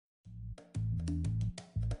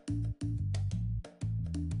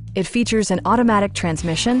It features an automatic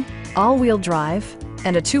transmission, all-wheel drive,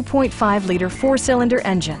 and a 2.5-liter four-cylinder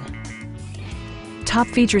engine. Top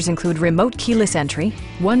features include remote keyless entry,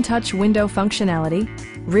 one-touch window functionality,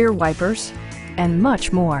 rear wipers, and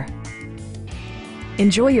much more.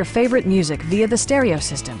 Enjoy your favorite music via the stereo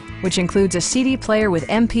system, which includes a CD player with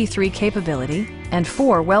MP3 capability and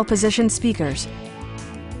 4 well-positioned speakers.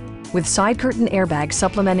 With side curtain airbags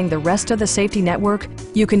supplementing the rest of the safety network,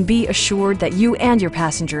 you can be assured that you and your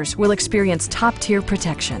passengers will experience top-tier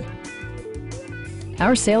protection.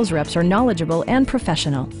 Our sales reps are knowledgeable and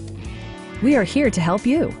professional. We are here to help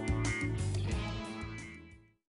you.